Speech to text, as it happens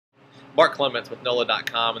Mark Clements with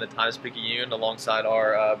NOLA.com and the Times-Picayune, alongside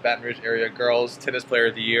our Baton Rouge area girls tennis player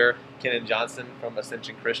of the year, Kennan Johnson from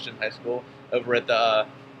Ascension Christian High School, over at the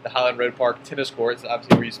Highland Road Park tennis courts,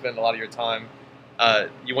 obviously where you spend a lot of your time.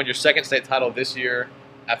 You won your second state title this year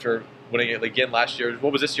after winning it again last year.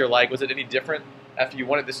 What was this year like? Was it any different after you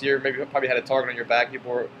won it this year? Maybe you probably had a target on your back.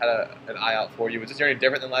 People had an eye out for you. Was this year any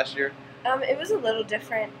different than last year? It was a little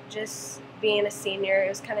different just being a senior. It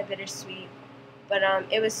was kind of bittersweet. But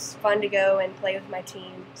it was fun to go and play with my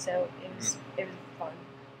team, so it was fun.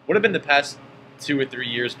 What have been the past 2 or 3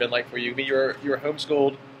 years been like for you? I mean, you were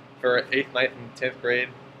homeschooled for 8th, 9th, and 10th grade,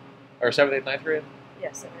 or 7th, 8th, 9th grade?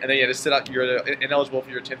 Yes. And then you had to sit out, you're ineligible for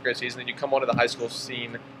your 10th grade season, then you come onto the high school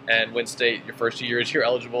scene and win state your first 2 years. You're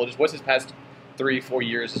eligible. Just what's this past 3, 4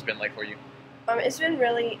 years has been like for you? It's been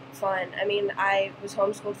really fun. I mean, I was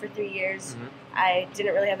homeschooled for 3 years. I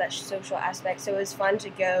didn't really have that social aspect, so it was fun to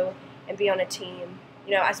go and be on a team.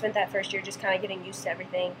 You know, I spent that first year just kind of getting used to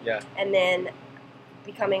everything. Yeah. And then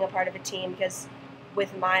becoming a part of a team, because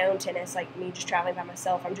with my own tennis, like me just traveling by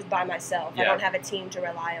myself, I'm just by myself. Yeah. I don't have a team to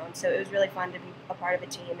rely on. So it was really fun to be a part of a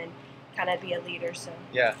team and kind of be a leader. So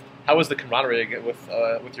yeah. How was the camaraderie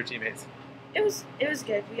with your teammates? It was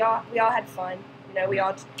good. We all had fun. You know, we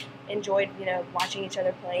all enjoyed, you know, watching each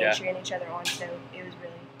other play and cheering each other on. So it was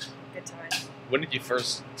really a good time. When did you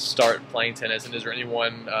first start playing tennis, and is there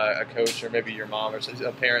anyone, a coach or maybe your mom or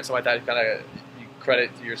a parent, something like that, kind of you credit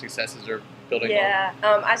to your successes or building on? Yeah,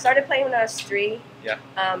 I started playing when I was 3. Yeah.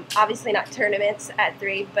 Obviously not tournaments at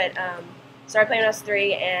 3, but started playing when I was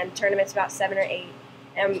 3, and tournaments about 7 or 8.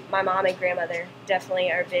 And my mom and grandmother definitely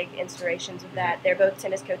are big inspirations of that. They're both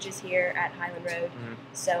tennis coaches here at Highland Road.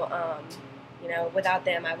 So, you know, without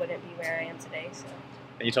them, I wouldn't be where I am today. So.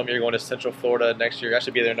 And you told me you're going to Central Florida next year. You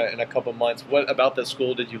actually be there in a couple months. What about the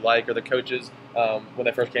school did you like, or the coaches when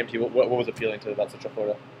they first came to you? What was appealing to about Central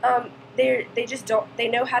Florida? They just don't. They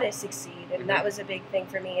know how to succeed, and that was a big thing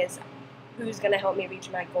for me. Is who's going to help me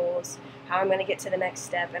reach my goals, how I'm going to get to the next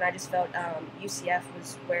step, and I just felt UCF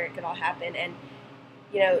was where it could all happen. And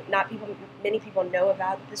you know, many people know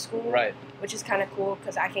about the school, right? Which is kind of cool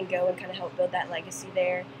because I can go and kind of help build that legacy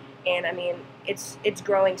there. And I mean, it's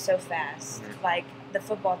growing so fast. Like the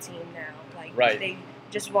football team now, like they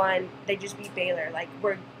just won. They just beat Baylor. Like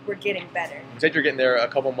we're getting better. You said you're getting there a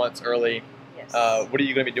couple months early. Yes. What are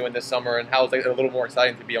you going to be doing this summer, and how is it a little more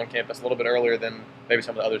exciting to be on campus a little bit earlier than maybe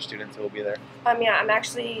some of the other students who will be there? Yeah,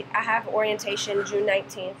 I have orientation June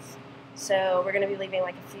 19th, so we're going to be leaving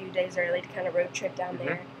like a few days early to kind of road trip down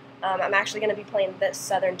there. I'm actually going to be playing the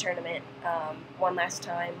Southern tournament one last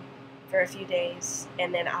time for a few days,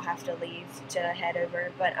 and then I'll have to leave to head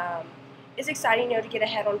over. But it's exciting, you know, to get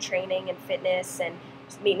ahead on training and fitness and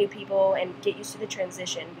just meet new people and get used to the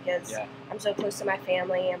transition, because I'm so close to my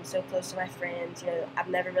family, I'm so close to my friends. You know, I've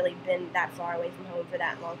never really been that far away from home for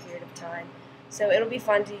that long period of time. So it'll be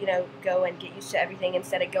fun to, you know, go and get used to everything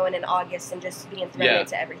instead of going in August and just being thrown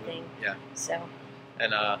into everything. Yeah. So.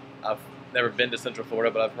 And I've never been to Central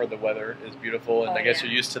Florida, but I've heard the weather is beautiful, and I guess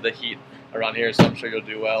you're used to the heat around here, so I'm sure you'll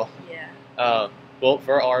do well. Yeah. Well,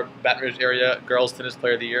 for our Baton Rouge area girls tennis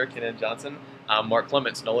player of the year, Kennan Johnson, I'm Mark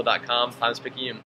Clements, NOLA.com, Times-Picayune.